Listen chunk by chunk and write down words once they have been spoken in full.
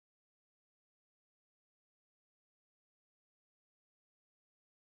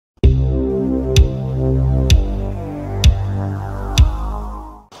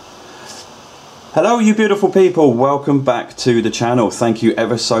Hello you beautiful people, welcome back to the channel. Thank you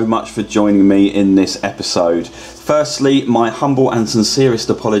ever so much for joining me in this episode. Firstly, my humble and sincerest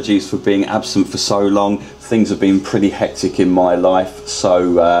apologies for being absent for so long. Things have been pretty hectic in my life,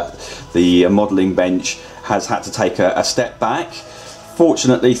 so the modelling bench has had to take a step back.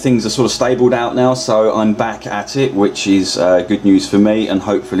 Fortunately, things are sort of stabled out now, so I'm back at it, which is good news for me and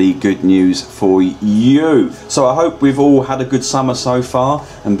hopefully good news for you. So I hope we've all had a good summer so far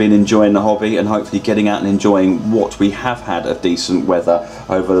and been enjoying the hobby and hopefully getting out and enjoying what we have had of decent weather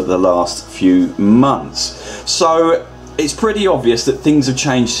over the last few months. So it's pretty obvious that things have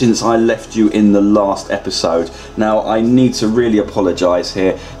changed since I left you in the last episode. Now I need to really apologise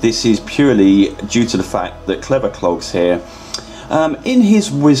here. This is purely due to the fact that Clever Clogs here in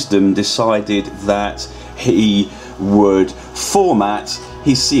his wisdom decided that he would format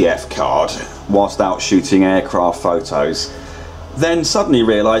his CF card whilst out shooting aircraft photos. Then suddenly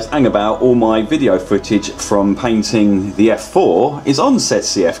realised, hang about, all my video footage from painting the F4 is on said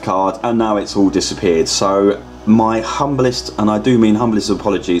CF card and now it's all disappeared. So my humblest, and I do mean humblest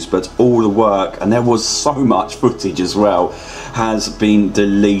apologies, but all the work, and there was so much footage as well, has been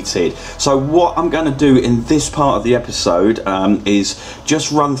deleted. So what I'm going to do in this part of the episode is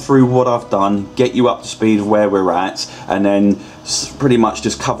just run through what I've done, get you up to speed of where we're at, and then pretty much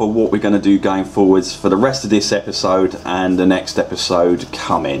just cover what we're going to do going forwards for the rest of this episode and the next episode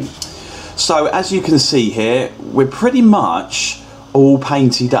coming. So as you can see here, we're pretty much all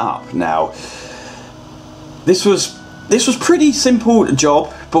painted up now. This was pretty simple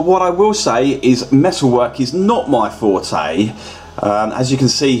job, but what I will say is metalwork is not my forte. As you can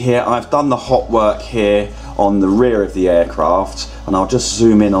see here, I've done the hot work here on the rear of the aircraft, and I'll just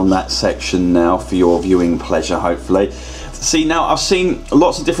zoom in on that section now for your viewing pleasure, hopefully. See, now I've seen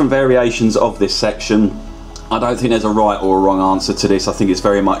lots of different variations of this section. I don't think there's a right or a wrong answer to this. I think it's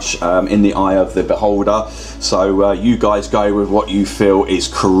very much in the eye of the beholder. So you guys go with what you feel is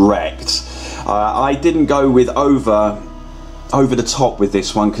correct. I didn't go with over the top with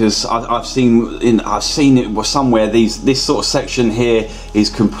this one because I've seen it somewhere. This sort of section here is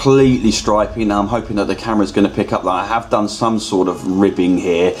completely stripy. Now I'm hoping that the camera's going to pick up that I have done some sort of ribbing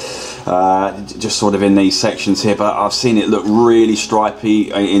here, just sort of in these sections here. But I've seen it look really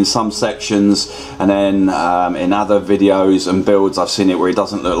stripy in some sections, and then in other videos and builds I've seen it where it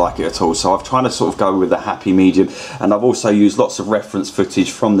doesn't look like it at all. So I've tried to sort of go with a happy medium, and I've also used lots of reference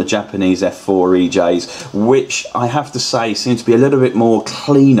footage from the Japanese F-4EJs, which I have to say seems to be a little bit more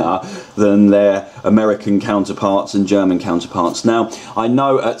cleaner than their American counterparts and German counterparts. Now I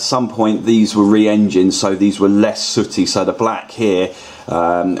know at some point these were re-engined, so these were less sooty, so the black here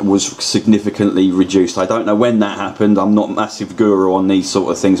was significantly reduced. I don't know when that happened. I'm not a massive guru on these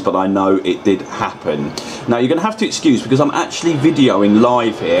sort of things, but I know it did happen. Now you're going to have to excuse because I'm actually videoing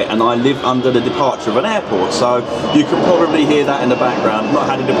live here and I live under the departure of an airport, so you can probably hear that in the background. I've not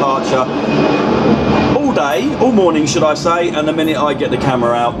had a departure all day, all morning should I say, and the minute I get the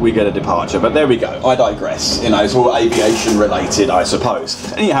camera out we get a departure. But there we go, I digress. You know, it's all aviation related, I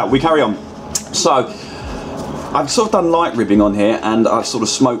suppose. Anyhow, we carry on. So I've sort of done light ribbing on here, and I've sort of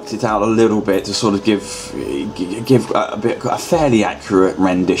smoked it out a little bit to sort of give a fairly accurate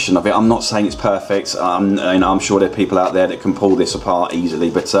rendition of it. I'm not saying it's perfect. You know, I'm sure there are people out there that can pull this apart easily,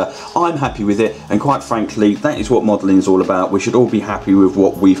 but I'm happy with it. And quite frankly, that is what modelling is all about. We should all be happy with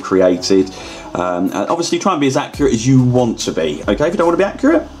what we've created. And obviously, try and be as accurate as you want to be. Okay, if you don't want to be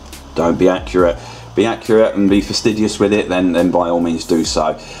accurate, don't be accurate. Be accurate and be fastidious with it, then by all means do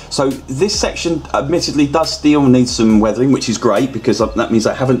so. So this section admittedly does still need some weathering, which is great because that means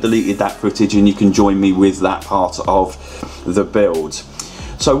I haven't deleted that footage and you can join me with that part of the build.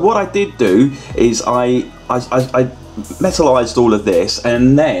 So what I did do is I metallized all of this,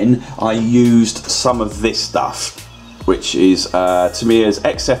 and then I used some of this stuff, which is Tamiya's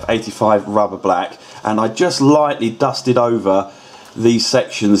XF85 rubber black, and I just lightly dusted over these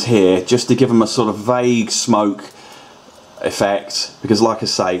sections here just to give them a sort of vague smoke effect, because like I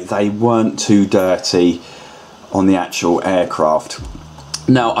say, they weren't too dirty on the actual aircraft.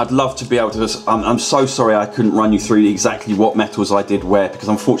 Now I'd love to be able to I'm so sorry I couldn't run you through exactly what metals I did where, because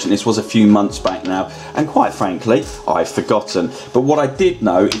unfortunately this was a few months back now and quite frankly I've forgotten. But what I did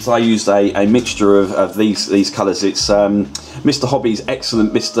know is I used a mixture of these colours. It's Mr. Hobby's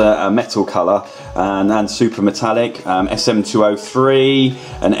excellent Mr. Metal colour and super metallic, SM203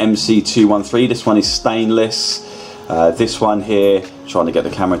 and MC213. This one is stainless. This one here trying to get the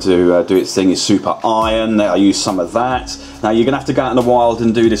camera to do its thing, is super iron. I use some of that. Now you're gonna have to go out in the wild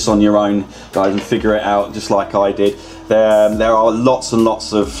and do this on your own, guys, and figure it out just like I did. There are lots and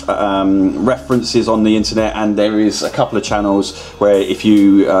lots of references on the internet, and there is a couple of channels where if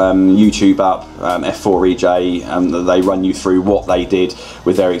you YouTube up F-4EJ, they run you through what they did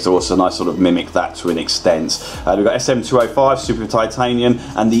with their exhaust, and I sort of mimic that to an extent. We've got SM205 Super Titanium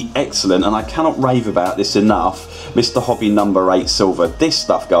and the excellent, and I cannot rave about this enough, Mr. Hobby number 8 silver. This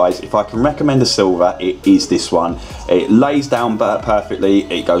stuff, guys, if I can recommend a silver, it is this one. It lays down perfectly,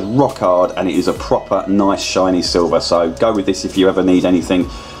 it goes rock hard, and it is a proper nice shiny silver. So go with this if you ever need anything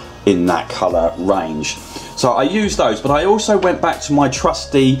in that colour range. So I use those, but I also went back to my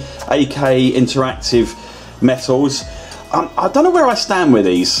trusty AK Interactive metals. I don't know where I stand with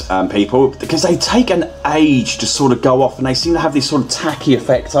these people, because they take an age to sort of go off, and they seem to have this sort of tacky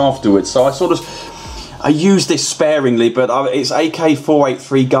effect afterwards. So I use this sparingly, but it's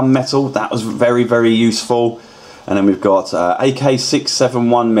AK-483 gunmetal. That was very, very useful. And then we've got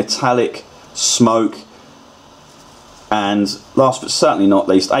AK-671 metallic smoke. And last but certainly not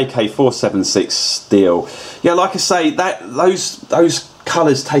least, AK-476 steel. Yeah, like I say, those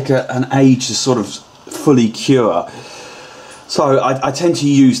colours take an age to sort of fully cure. So I tend to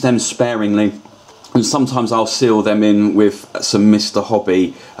use them sparingly. And sometimes I'll seal them in with some Mr.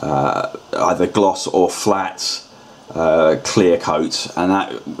 Hobby, either gloss or flat clear coat, and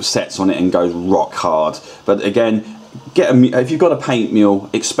that sets on it and goes rock hard. But again, if you've got a paint mule,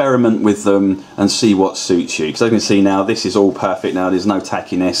 experiment with them and see what suits you. Because as you can see now, this is all perfect now. There's no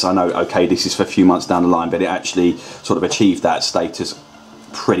tackiness. I know, okay, this is for a few months down the line, but it actually sort of achieved that status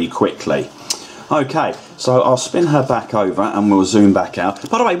pretty quickly. Okay, so I'll spin her back over and we'll zoom back out.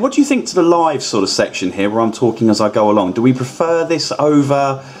 By the way, what do you think to the live sort of section here where I'm talking as I go along? Do we prefer this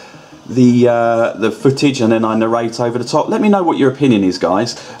over the footage and then I narrate over the top? Let me know what your opinion is,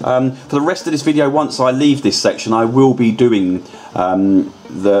 guys. For the rest of this video, once I leave this section, I will be doing the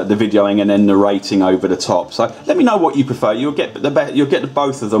videoing and then narrating over the top. So let me know what you prefer. You'll get the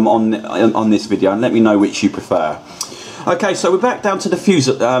both of them on this video, and let me know which you prefer. Okay, so we're back down to the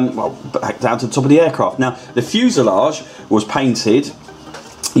back down to the top of the aircraft. Now, the fuselage was painted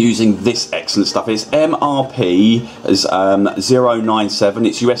using this excellent stuff. It's MRP as 097.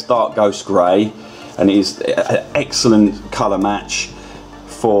 It's US Dark Ghost Grey, and it is an excellent colour match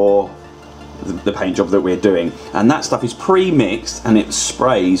for the paint job that we're doing. And that stuff is pre-mixed, and it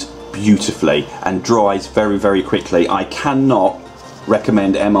sprays beautifully and dries very, very quickly. I cannot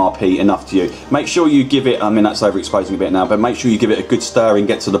recommend MRP enough to you. Make sure you give it, I mean that's overexposing a bit now, but make sure you give it a good stir and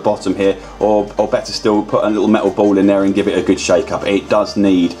get to the bottom here, or better still, put a little metal ball in there and give it a good shake up. It does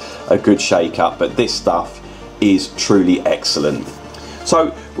need a good shake up, but this stuff is truly excellent.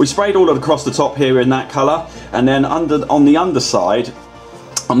 So we sprayed all across the top here in that colour, and then on the underside,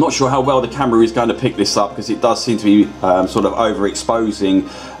 I'm not sure how well the camera is going to pick this up, because it does seem to be sort of overexposing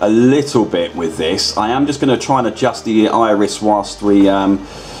a little bit with this. I am just going to try and adjust the iris whilst we,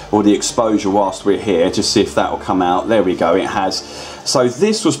 or the exposure whilst we're here, to see if that will come out. There we go, it has. So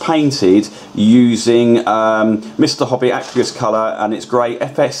this was painted using Mr. Hobby Aqueous Colour, and it's grey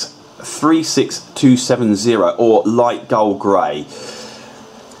FS36270, or light gold grey.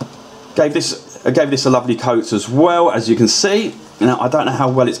 Gave this a lovely coat as well, as you can see. Now, I don't know how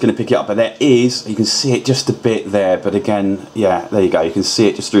well it's going to pick it up, but there is, you can see it just a bit there, but again, yeah, there you go, you can see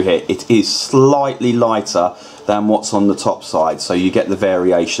it just through here. It is slightly lighter than what's on the top side, so you get the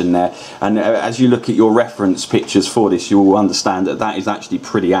variation there. And as you look at your reference pictures for this, you will understand that that is actually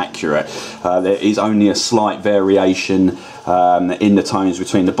pretty accurate. There is only a slight variation in the tones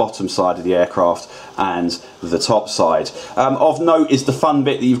between the bottom side of the aircraft and the top side. Of note is the fun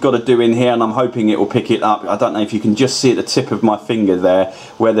bit that you've got to do in here, and I'm hoping it will pick it up. I don't know if you can just see at the tip of my finger there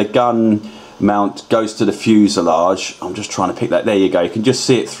where the gun mount goes to the fuselage. I'm just trying to pick that. There you go, you can just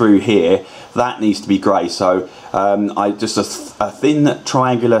see it through here. That needs to be grey, so just a thin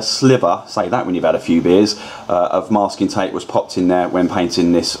triangular sliver, say that when you've had a few beers, of masking tape was popped in there when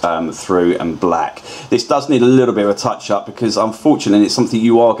painting this through and black. This does need a little bit of a touch up, because unfortunately it's something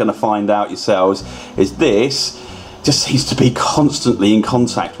you are going to find out yourselves, is this just seems to be constantly in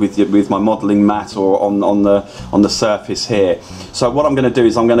contact with my modelling mat or on the surface here. So what I'm going to do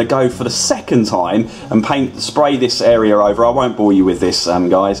is I'm going to go for the second time and spray this area over. I won't bore you with this,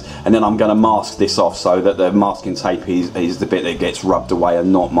 guys, and then I'm going to mask this off so that the masking tape is the bit that gets rubbed away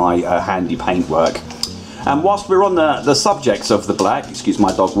and not my handy paintwork. And whilst we're on the subject of the black, excuse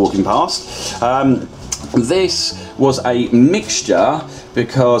my dog walking past, this was a mixture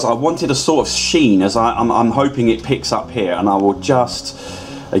because I wanted a sort of sheen, as I'm hoping it picks up here, and I will just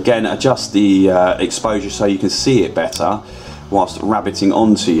again adjust the exposure so you can see it better. whilst rabbiting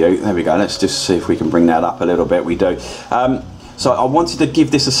onto you. There we go, let's just see if we can bring that up a little bit. We do. So I wanted to give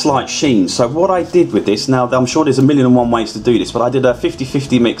this a slight sheen. So what I did with this, now I'm sure there's a million and one ways to do this, but I did a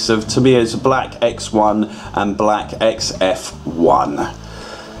 50-50 mix of Tamiya's Black X1 and Black XF1.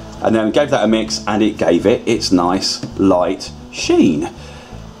 And then gave that a mix and it gave it its nice light sheen.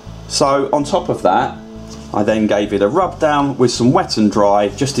 So on top of that, I then gave it a rub down with some wet and dry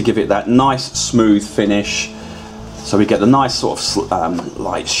just to give it that nice smooth finish. So we get the nice sort of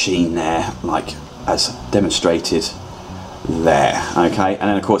light sheen there, like as demonstrated there. Okay, and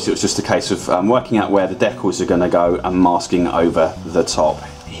then of course it was just a case of working out where the decals are going to go and masking over the top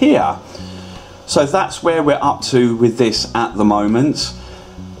here. So that's where we're up to with this at the moment.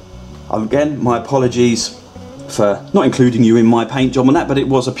 Again, my apologies for not including you in my paint job on that, but it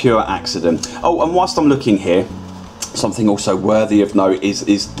was a pure accident. Oh, and whilst I'm looking here, something also worthy of note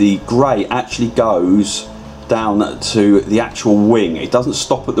is the grey actually goes down to the actual wing. It doesn't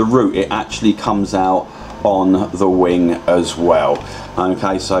stop at the root, it actually comes out on the wing as well.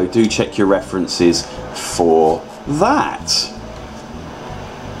 Okay, so do check your references for that.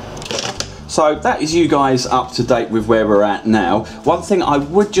 So that is you guys up to date with where we're at now. One thing I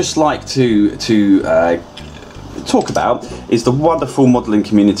would just like to talk about is the wonderful modelling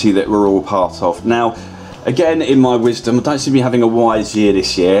community that we're all part of. Now, again, in my wisdom, I don't seem to be having a wise year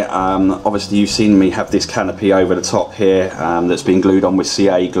this year. Obviously, you've seen me have this canopy over the top here that's been glued on with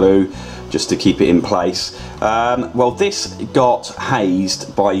CA glue just to keep it in place. Well, this got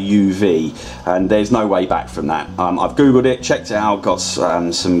hazed by UV and there's no way back from that. I've googled it, checked it out, got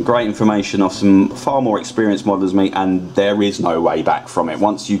some great information off some far more experienced modelers than me, and there is no way back from it.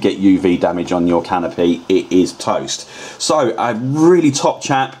 Once you get UV damage on your canopy, it is toast. So a really top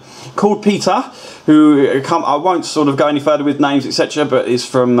chap called Peter, who I won't sort of go any further with names etc, but is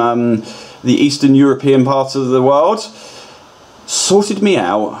from the Eastern European part of the world, sorted me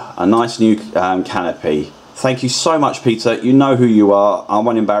out a nice new canopy. Thank you so much, Peter. You know who you are. I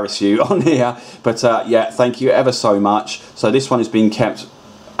won't embarrass you on here, but yeah, thank you ever so much. So this one has been kept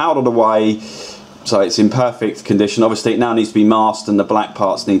out of the way, so it's in perfect condition. Obviously it now needs to be masked and the black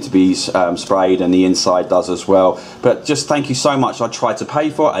parts need to be sprayed and the inside does as well. But just thank you so much. I tried to pay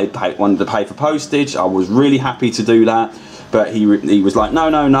for it. I wanted to pay for postage. I was really happy to do that. But he was like,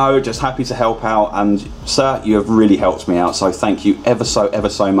 no, just happy to help out, and sir, you have really helped me out, so thank you ever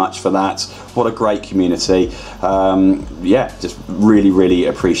so much for that. What a great community. Yeah, just really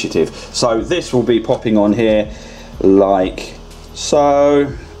appreciative. So this will be popping on here like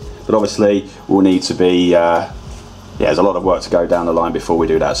so, but obviously we'll need to be, yeah, there's a lot of work to go down the line before we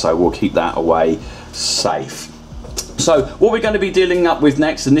do that, so we'll keep that away safe. So what we're going to be dealing up with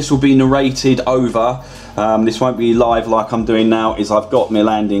next, and this will be narrated over, this won't be live like I'm doing now, is I've got my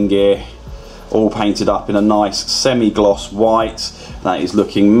landing gear all painted up in a nice semi-gloss white. That is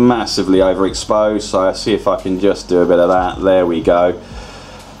looking massively overexposed, so I'll see if I can just do a bit of that. There we go.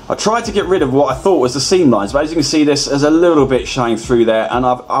 I tried to get rid of what I thought was the seam lines, but as you can see, there's a little bit showing through there, and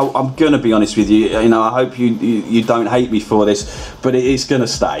I'm going to be honest with you, you know, I hope you don't hate me for this, but it is going to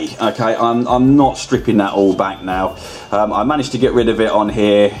stay, okay? I'm not stripping that all back now. I managed to get rid of it on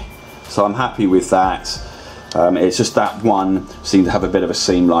here, so I'm happy with that. It's just that one seemed to have a bit of a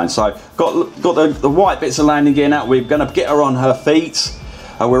seam line. So got the white bits of landing gear now. We're going to get her on her feet.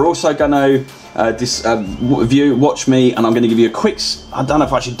 We're also going to watch me, and I'm going to give you a quick, I don't know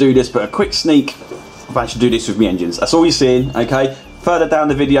if I should do this, but a quick sneak if I should do this with my engines. That's all you're seeing, okay? Further down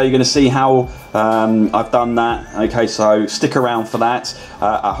the video, you're going to see how I've done that. Okay, so stick around for that.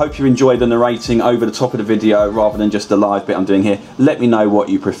 I hope you enjoy the narrating over the top of the video rather than just the live bit I'm doing here. Let me know what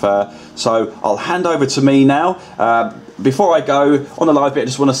you prefer. So I'll hand over to me now. Before I go on the live bit, I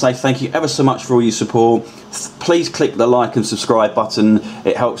just want to say thank you ever so much for all your support. Please click the like and subscribe button.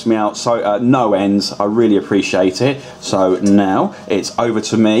 It helps me out so no ends. I really appreciate it. So now it's over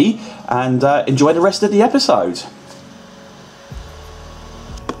to me, and enjoy the rest of the episode.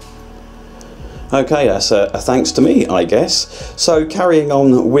 Okay, that's a thanks to me, I guess. So carrying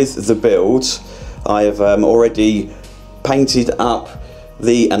on with the build, I have already painted up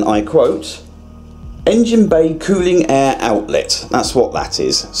the, and I quote, engine bay cooling air outlet. That's what that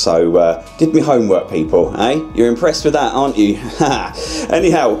is. So did me homework, people, eh? You're impressed with that, aren't you?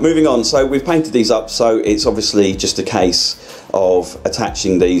 Anyhow, moving on. So we've painted these up, so it's obviously just a case of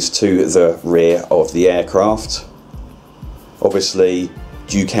attaching these to the rear of the aircraft. Obviously,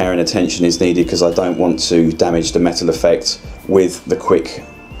 due care and attention is needed because I don't want to damage the metal effect with the quick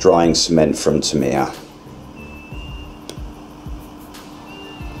drying cement from Tamiya.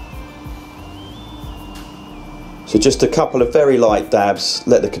 So just a couple of very light dabs,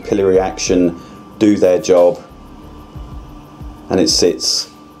 let the capillary action do their job. and it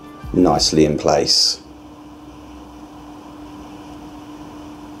sits nicely in place.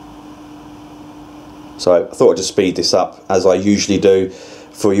 So I thought I'd just speed this up as I usually do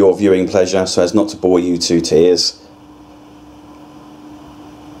for your viewing pleasure, so as not to bore you to tears.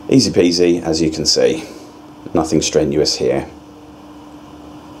 Easy peasy, as you can see. Nothing strenuous here.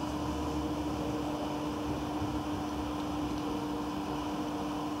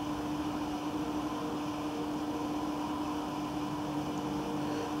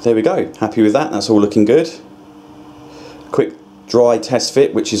 There we go, happy with that, that's all looking good. Quick dry test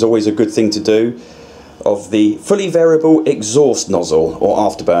fit, which is always a good thing to do, of the fully variable exhaust nozzle, or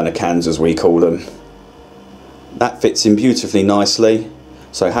afterburner cans as we call them. That fits in beautifully nicely,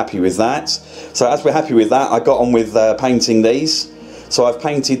 so happy with that. So as we're happy with that, I got on with painting these. So I've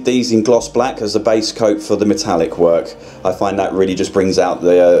painted these in gloss black as a base coat for the metallic work. I find that really just brings out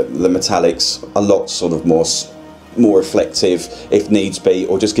the metallics a lot sort of more reflective if needs be,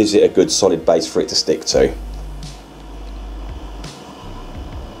 or just gives it a good solid base for it to stick to.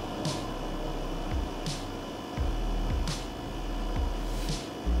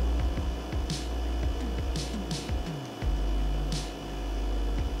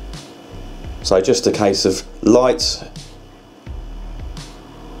 So just a case of light,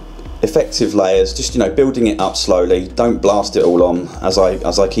 effective layers, just, you know, building it up slowly. Don't blast it all on, as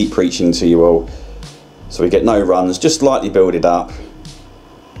I keep preaching to you all. So we get no runs, just lightly build it up.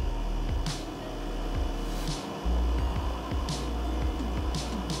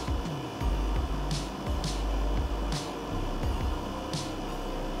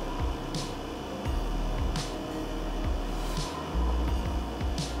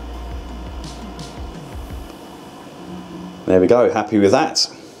 There we go, happy with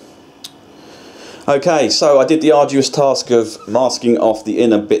that. Okay, so I did the arduous task of masking off the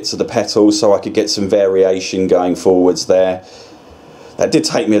inner bits of the petals so I could get some variation going forwards there. That did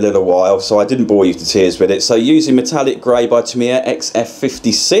take me a little while, so I didn't bore you to tears with it. So using metallic grey by Tamiya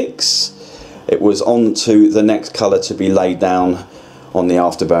XF56, it was on to the next colour to be laid down on the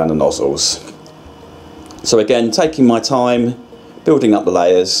afterburner nozzles. So again, taking my time, building up the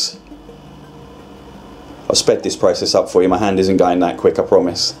layers. I've sped this process up for you, my hand isn't going that quick, I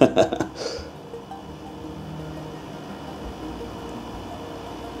promise.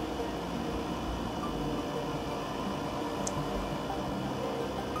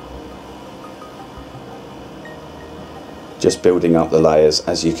 Just building up the layers,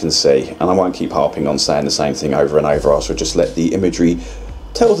 as you can see, and I won't keep harping on saying the same thing over and over. I shall just let the imagery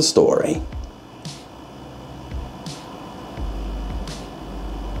tell the story.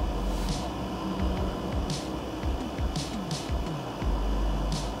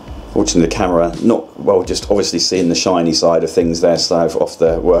 Fortunately the camera, not well, just obviously seeing the shiny side of things there, so off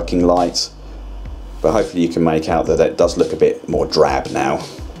the working light, but hopefully you can make out that it does look a bit more drab now.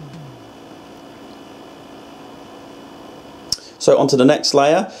 So onto the next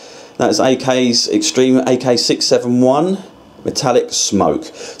layer, that's AK's Extreme AK671 Metallic Smoke.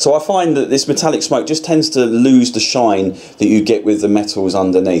 So I find that this metallic smoke just tends to lose the shine that you get with the metals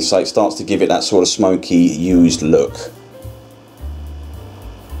underneath, so it starts to give it that sort of smoky, used look.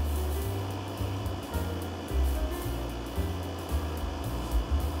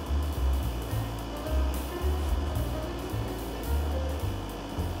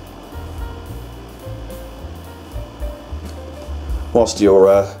 Whilst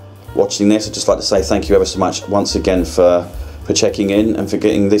you're watching this, I'd just like to say thank you ever so much once again for checking in and for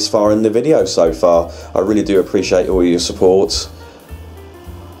getting this far in the video so far. I really do appreciate all your support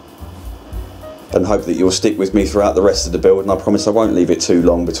and hope that you'll stick with me throughout the rest of the build, and I promise I won't leave it too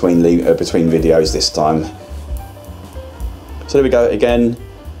long between videos this time. So there we go again,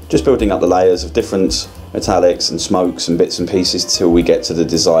 just building up the layers of different metallics and smokes and bits and pieces till we get to the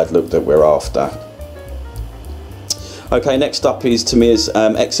desired look that we're after. Okay, next up is Tamiya's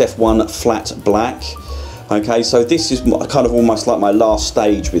XF1 Flat Black. Okay, so this is kind of almost like my last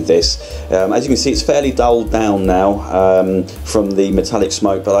stage with this. As you can see, it's fairly dulled down now from the metallic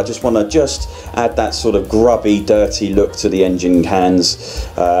smoke, but I just want to add that sort of grubby, dirty look to the engine cans,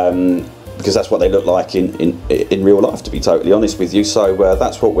 because that's what they look like in real life, to be totally honest with you. So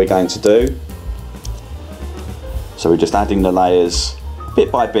that's what we're going to do. So we're just adding the layers bit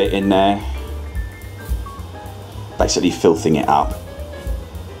by bit in there, basically filthing it up.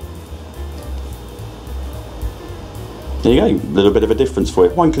 There you go, a little bit of a difference for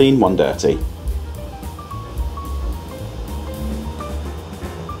you. One clean, one dirty.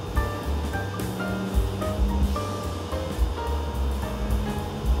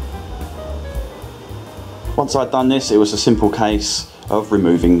 Once I'd done this, it was a simple case of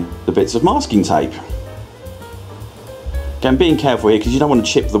removing the bits of masking tape. Again, being careful here because you don't want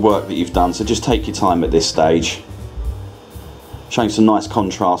to chip the work that you've done, so just take your time at this stage. Showing some nice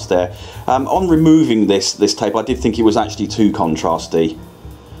contrast there. On removing this tape, I did think it was actually too contrasty.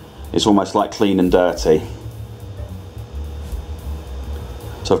 It's almost like clean and dirty.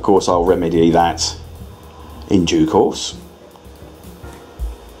 So of course I'll remedy that in due course.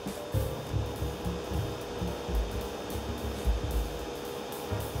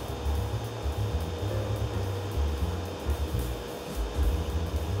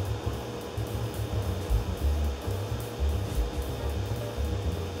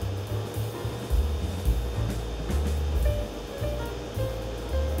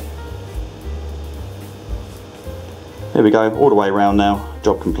 There we go, all the way around now,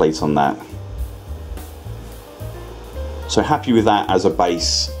 job complete on that. So happy with that as a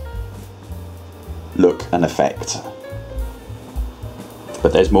base look and effect.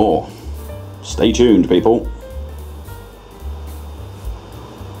 But there's more. Stay tuned, people.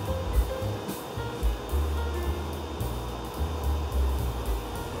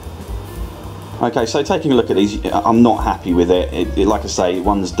 Okay, so taking a look at these, I'm not happy with it. Like I say,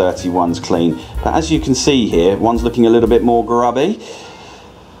 one's dirty, one's clean. But as you can see here, one's looking a little bit more grubby.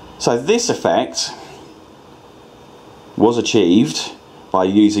 So this effect was achieved by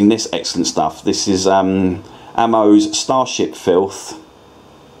using this excellent stuff. This is Ammo's Starship Filth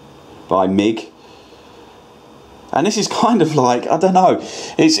by MIG. And this is kind of like, I don't know,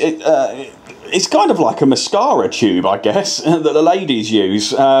 it's kind of like a mascara tube, I guess, that the ladies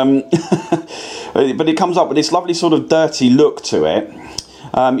use. But it comes up with this lovely sort of dirty look to it.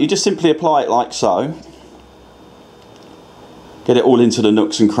 You just simply apply it like so. Get it all into the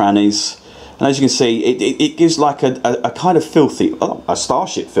nooks and crannies. And as you can see, it gives like a kind of filthy, a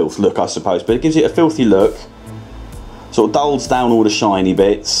Starship Filth look, I suppose, but it gives it a filthy look. Sort of dulls down all the shiny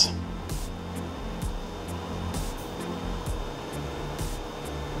bits.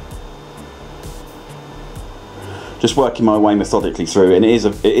 Just working my way methodically through, and it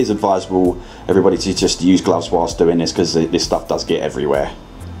is advisable, everybody, to just use gloves whilst doing this, because this stuff does get everywhere.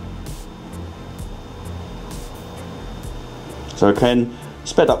 So again,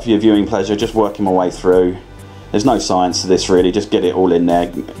 sped up for your viewing pleasure, just working my way through. There's no science to this really, just get it all in there,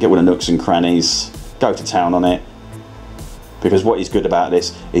 get all the nooks and crannies, go to town on it. Because what is good about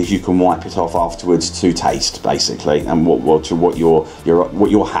this is you can wipe it off afterwards to taste, basically, and what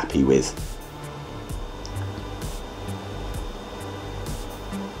you're happy with.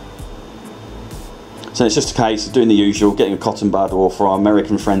 So it's just a case of doing the usual, getting a cotton bud, or for our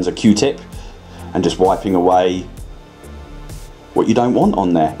American friends a Q-tip, and just wiping away what you don't want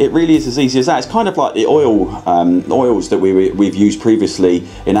on there. It really is as easy as that. It's kind of like the oils that we've used previously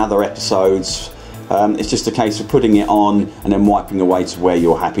in other episodes. It's just a case of putting it on and then wiping away to where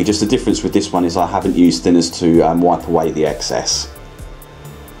you're happy. Just the difference with this one is I haven't used thinners to wipe away the excess.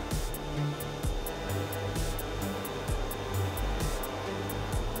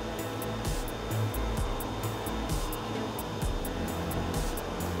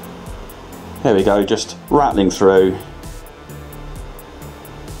 There we go, just rattling through.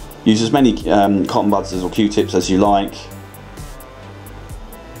 Use as many cotton buds or Q-tips as you like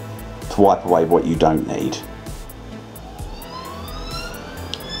to wipe away what you don't need.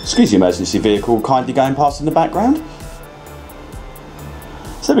 Excuse the emergency vehicle kindly going past in the background.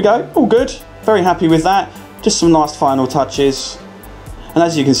 So there we go, all good. Very happy with that. Just some nice final touches. And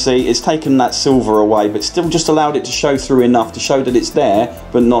as you can see, it's taken that silver away, but still just allowed it to show through enough to show that it's there,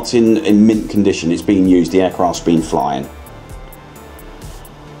 but not in mint condition. It's been used, the aircraft's been flying.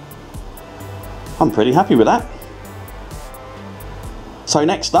 I'm pretty happy with that. So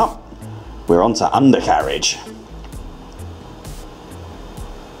next up, we're on to undercarriage.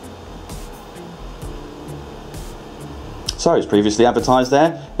 So as previously advertised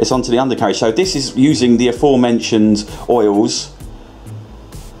there, it's onto the undercarriage. So this is using the aforementioned oils.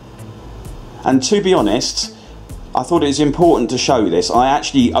 And to be honest, I thought it was important to show this. I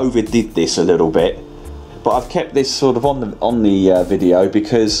actually overdid this a little bit, but I've kept this sort of on the video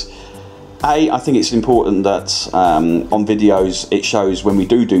because I think it's important that on videos it shows when we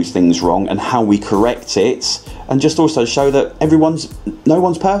do things wrong and how we correct it, and just also show that no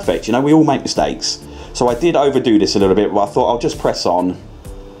one's perfect. You know, we all make mistakes. So I did overdo this a little bit, but I thought I'll just press on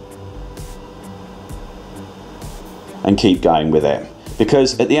and keep going with it,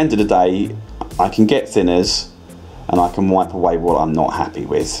 because at the end of the day I can get thinners and I can wipe away what I'm not happy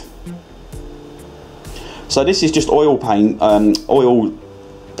with. So this is just oil paint, oil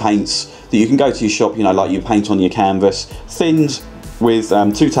paints that you can go to your shop, you know, like you paint on your canvas, thinned with,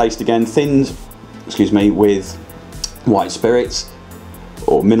 to taste again, thinned, excuse me, with white spirits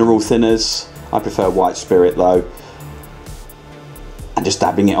or mineral thinners. I prefer white spirit though. and just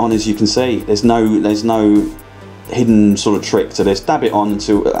dabbing it on. As you can see, there's no hidden sort of trick to this. Dab it on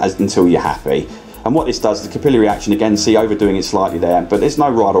until you're happy. And what this does, the capillary action, again, see, overdoing it slightly there, but there's no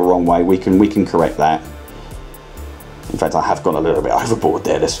right or wrong way. We can correct that. In fact, I have gone a little bit overboard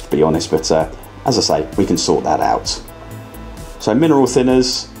there, let's be honest, but as I say, we can sort that out. So mineral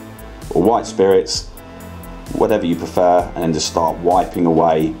thinners or white spirits, whatever you prefer, and then just start wiping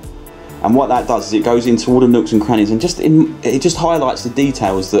away. And what that does is it goes into all the nooks and crannies, and it just highlights the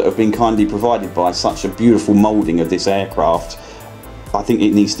details that have been kindly provided by such a beautiful moulding of this aircraft. I think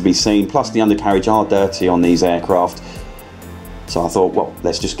it needs to be seen. Plus the undercarriage are dirty on these aircraft, so I thought, well,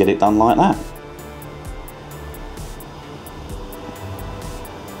 let's just get it done like that.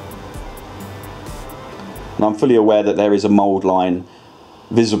 And I'm fully aware that there is a mould line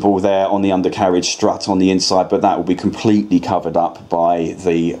visible there on the undercarriage strut on the inside, but that will be completely covered up by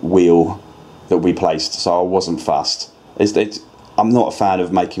the wheel that we placed, so I wasn't fussed. I'm not a fan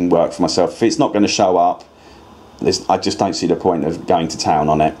of making work for myself. If it's not going to show up, I just don't see the point of going to town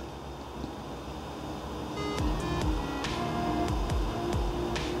on it.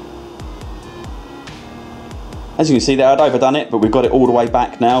 As you can see there, I'd overdone it, but we've got it all the way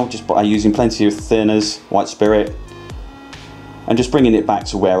back now, just by using plenty of thinners, white spirit, and just bringing it back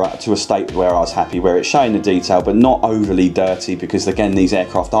to a state where I was happy, where it's showing the detail, but not overly dirty, because again, these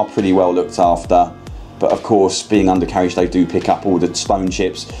aircraft are pretty well looked after. But of course, being undercarriage, they do pick up all the stone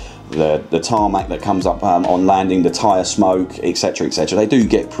chips, the tarmac that comes up on landing, the tyre smoke, etc, etc. They do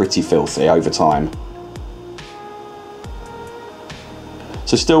get pretty filthy over time.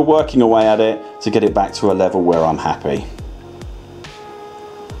 So still working away at it to get it back to a level where I'm happy.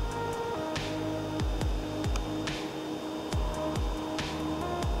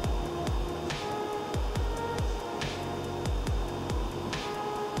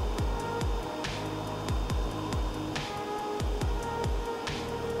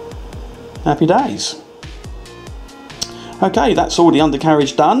 Happy days. Okay, that's all the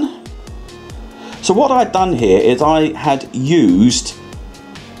undercarriage done. So what I'd done here is I had used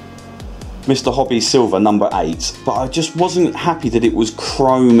Mr. Hobby Silver number 8, but I just wasn't happy that it was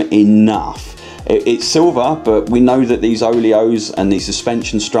chrome enough. It's silver, but we know that these oleos and these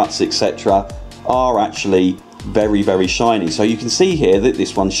suspension struts, etc., are actually very, very shiny. So you can see here that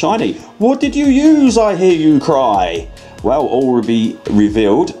this one's shiny. What did you use, I hear you cry? Well, all will be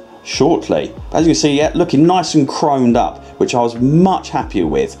revealed shortly. As you can see, yeah, looking nice and chromed up, which I was much happier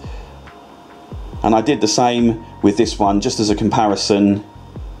with. And I did the same with this one, just as a comparison.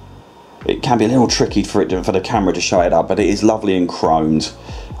 It can be a little tricky for the camera to show it up, but it is lovely and chromed,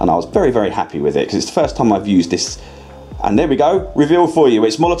 and I was very, very happy with it, because it's the first time I've used this. And there we go, reveal for you,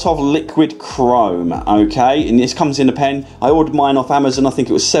 it's Molotov liquid chrome. Okay, and this comes in a pen. I ordered mine off Amazon, I think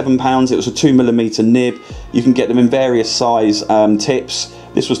it was £7. It was a 2mm nib. You can get them in various size tips.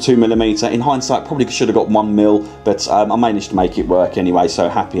 This was 2mm. In hindsight, probably should have got 1mm, but I managed to make it work anyway, so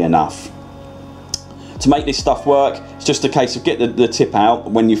happy enough. To make this stuff work, it's just a case of get the tip out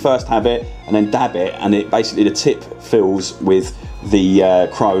when you first have it, and then dab it, and it basically, the tip fills with the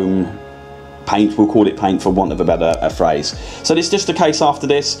chrome paint. We'll call it paint for want of a better phrase. So it's just a case after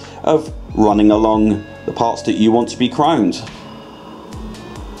this of running along the parts that you want to be chromed.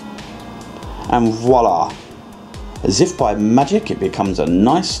 And voila! As if by magic, it becomes a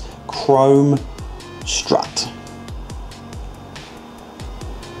nice chrome strut.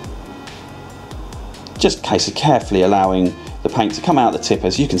 Just a case of carefully allowing the paint to come out the tip,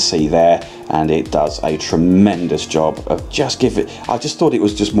 as you can see there, and it does a tremendous job of I just thought it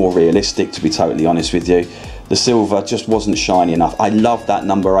was just more realistic, to be totally honest with you. The silver just wasn't shiny enough. I love that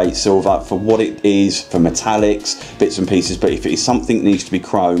number 8 silver for what it is, for metallics, bits and pieces, but if it is something that needs to be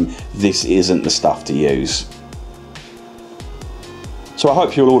chrome, this isn't the stuff to use. So I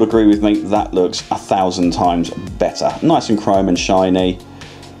hope you'll all agree with me, that looks 1,000 times better. Nice and chrome and shiny.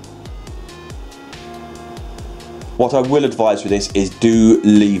 What I will advise with this is do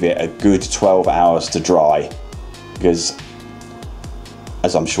leave it a good 12 hours to dry, because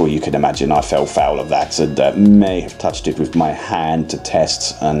as I'm sure you can imagine, I fell foul of that and may have touched it with my hand to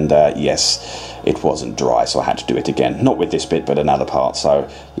test, and yes, it wasn't dry, so I had to do it again. Not with this bit, but another part. So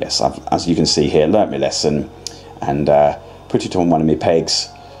yes, as you can see here, learnt my lesson and put it on one of my pegs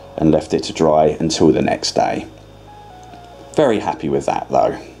and left it to dry until the next day. Very happy with that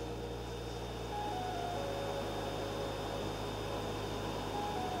though.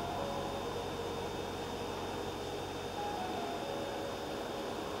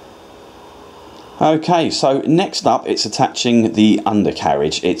 Okay, so next up it's attaching the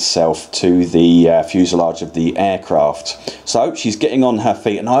undercarriage itself to the fuselage of the aircraft. So she's getting on her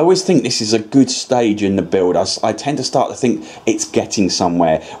feet, and I always think this is a good stage in the build. I tend to start to think it's getting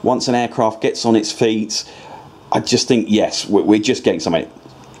somewhere. Once an aircraft gets on its feet, I just think, yes, we're just getting somewhere.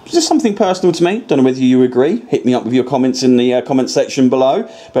 It's just something personal to me. Don't know whether you agree. Hit me up with your comments in the comment section below.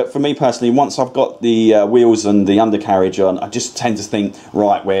 But for me personally, once I've got the wheels and the undercarriage on, I just tend to think,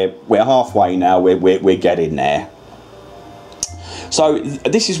 right, we're halfway now. We're getting there. So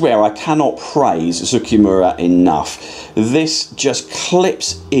this is where I cannot praise Zoukei-Mura enough. This just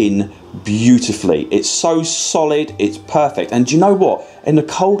clips in beautifully. It's so solid, it's perfect. And do you know what? In the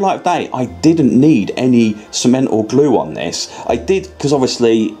cold light of day, I didn't need any cement or glue on this. I did, because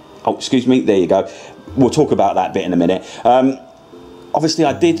obviously, oh, excuse me, there you go. We'll talk about that bit in a minute. Obviously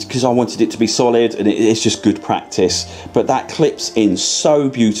I did because I wanted it to be solid, and it's just good practice. But that clips in so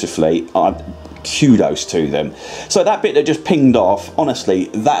beautifully. Kudos to them. So that bit that just pinged off, honestly,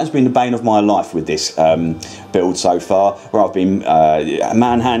 that has been the bane of my life with this build so far, where I've been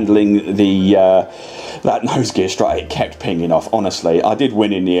manhandling the that nose gear strut. It kept pinging off. Honestly, I did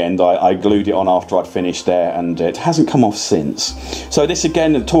win in the end. I glued it on after I'd finished there, and it hasn't come off since. So this,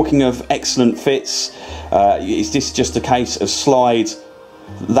 again, talking of excellent fits, is this just a case of slide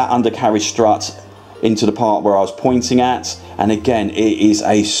that undercarriage strut into the part where I was pointing at, and again, it is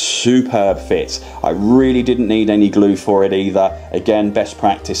a superb fit. I really didn't need any glue for it either. Again, best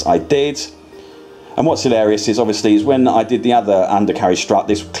practice, I did. And what's hilarious is, obviously, is when I did the other undercarriage strut,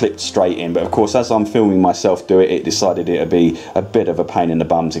 this clipped straight in, but of course, as I'm filming myself do it, it decided it would be a bit of a pain in the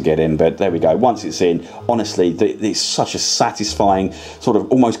bum to get in. But there we go. Once it's in, honestly, it's such a satisfying sort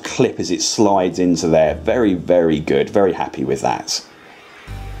of almost clip as it slides into there. Very, very good. Very happy with that.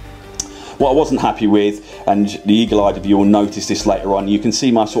 What I wasn't happy with, and the eagle-eyed of you will notice this later on, you can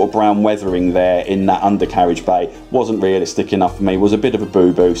see my sort of brown weathering there in that undercarriage bay wasn't realistic enough for me. It was a bit of a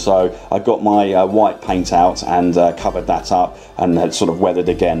boo-boo, so I got my white paint out and covered that up, and had sort of weathered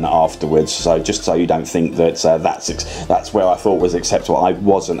again afterwards. So just so you don't think that that's where I thought was acceptable, I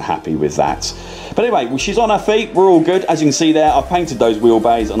wasn't happy with that. But anyway, she's on her feet, we're all good. As you can see there, I've painted those wheel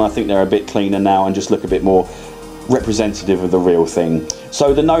bays, and I think they're a bit cleaner now and just look a bit more representative of the real thing.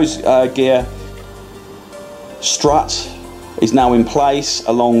 So the nose gear strut is now in place,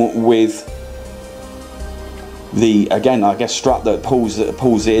 along with the, again, I guess, strut that pulls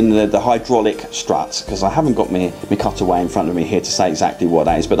in the hydraulic strut, because I haven't got my cutaway in front of me here to say exactly what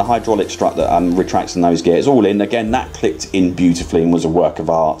that is, but the hydraulic strut that retracts the nose gear is all in. Again, that clipped in beautifully and was a work of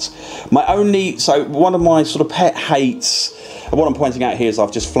art. So one of my sort of pet hates, and what I'm pointing out here, is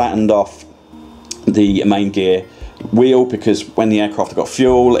I've just flattened off the main gear wheel, because when the aircraft have got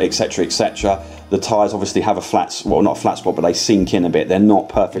fuel, etc, etc, the tyres obviously have a flat, well, not a flat spot, but they sink in a bit. They're not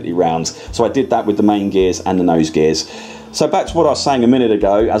perfectly round. So I did that with the main gears and the nose gears. So back to what I was saying a minute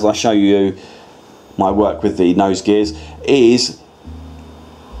ago, as I show you my work with the nose gears, is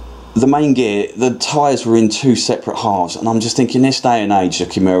the main gear, the tyres were in two separate halves, and I'm just thinking, this day and age,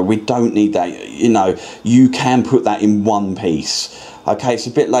 Zoukei-Mura, we don't need that. You know, you can put that in one piece. Okay, it's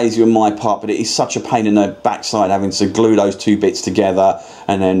a bit lazy on my part, but it is such a pain in the backside having to glue those two bits together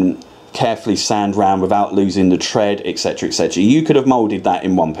and then carefully sand round without losing the tread, etc, etc. You could have moulded that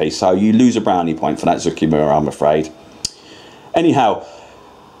in one piece, so you lose a brownie point for that, Zoukei-Mura, I'm afraid. Anyhow,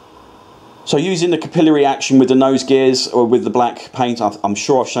 so using the capillary action with the nose gears or with the black paint, I'm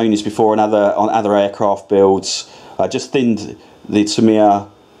sure I've shown this before on other aircraft builds. I just thinned the Zoukei-Mura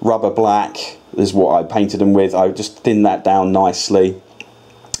rubber black, is what I painted them with. I just thinned that down nicely,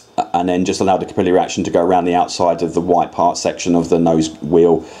 and then just allowed the capillary action to go around the outside of the white part section of the nose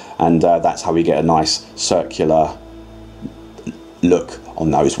wheel, and that's how we get a nice circular look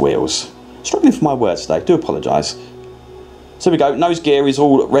on those wheels. Struggling for my words today, do apologise. So here we go, nose gear is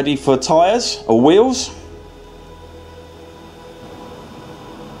all ready for tyres or wheels.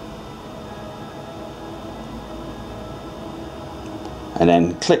 And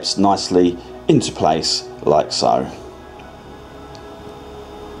then clips nicely into place like so.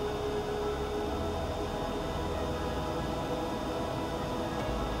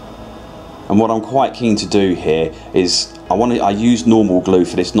 And what I'm quite keen to do here is I use normal glue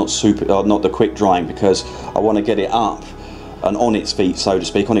for this, not the quick drying, because I want to get it up and on its feet, so to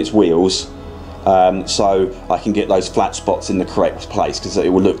speak, on its wheels, so I can get those flat spots in the correct place, because it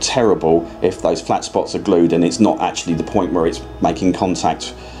will look terrible if those flat spots are glued and it's not actually the point where it's making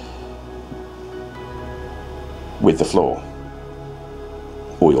contact with the floor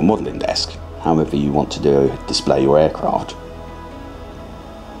or your modelling desk, however you want to display your aircraft.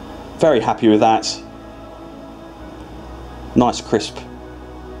 Very happy with that. Nice crisp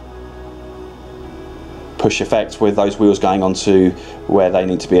push effect with those wheels going onto where they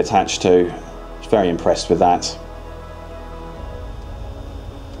need to be attached to. I was very impressed with that.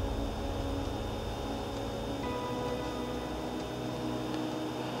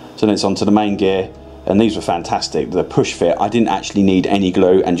 So then it's onto the main gear, and these were fantastic. The push fit, I didn't actually need any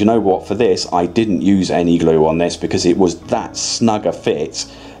glue, and you know what, for this I didn't use any glue on this because it was that snug a fit.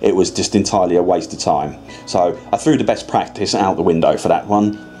 It was just entirely a waste of time. So I threw the best practice out the window for that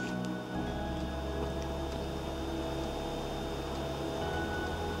one.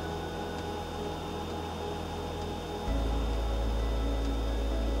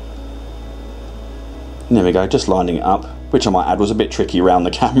 And there we go, just lining it up, which I might add was a bit tricky around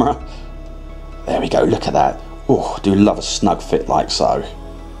the camera. There we go, look at that. Oh, I do love a snug fit like so.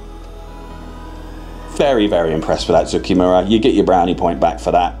 Very, very impressed with that Zoukei-Mura. You get your brownie point back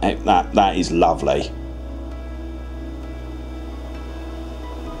for that. That is lovely.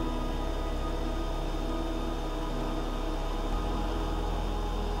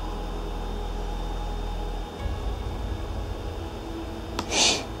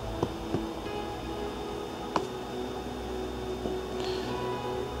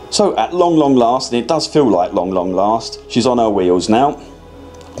 So at long last, and it does feel like long last, she's on her wheels now.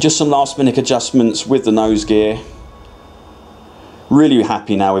 Just some last minute adjustments with the nose gear. Really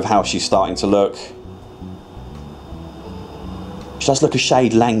happy now with how she's starting to look. She does look a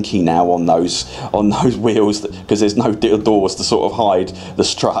shade lanky now on those wheels because there's no doors to sort of hide the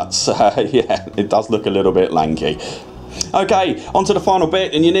struts. Yeah, it does look a little bit lanky. Okay, on to the final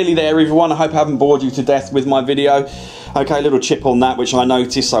bit, and you're nearly there everyone. I hope I haven't bored you to death with my video. Okay, a little chip on that which I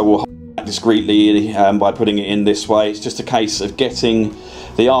noticed, so we'll hold that discreetly by putting it in this way. It's just a case of getting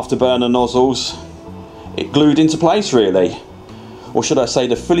the Afterburner nozzles glued into place really. Or should I say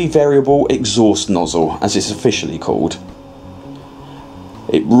the fully variable exhaust nozzle, as it's officially called.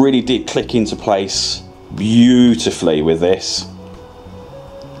 It really did click into place beautifully with this.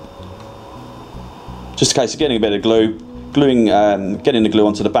 Just a case of getting a bit of glue, getting the glue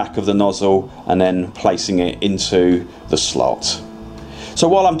onto the back of the nozzle and then placing it into the slot. So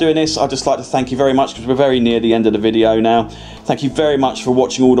while I'm doing this, I'd just like to thank you very much because we're very near the end of the video now. Thank you very much for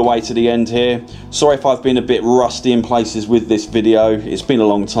watching all the way to the end here. Sorry if I've been a bit rusty in places with this video. It's been a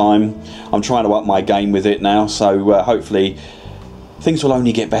long time. I'm trying to up my game with it now, so hopefully things will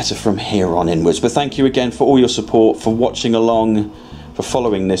only get better from here on inwards. But thank you again for all your support, for watching along, for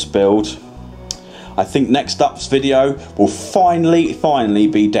following this build. I think next up's video will finally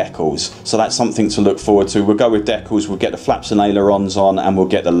be decals, so that's something to look forward to. We'll go with decals, we'll get the flaps and ailerons on, and we'll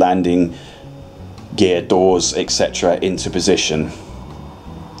get the landing gear, doors, etc. into position.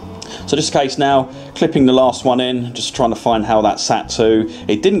 So just a case now, clipping the last one in, just trying to find how that sat to.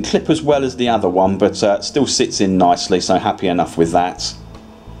 It didn't clip as well as the other one, but still sits in nicely, so happy enough with that.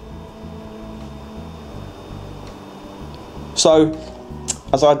 So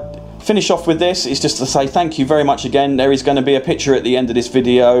as I finish off with this, it's just to say thank you very much again. There is going to be a picture at the end of this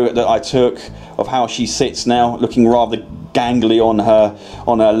video that I took of how she sits now, looking rather gangly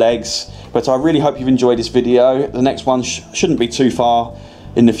on her legs. But I really hope you've enjoyed this video. The next one shouldn't be too far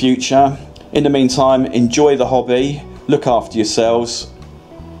in the future. In the meantime, enjoy the hobby, look after yourselves,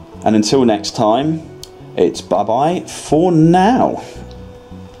 and until next time, it's bye-bye for now.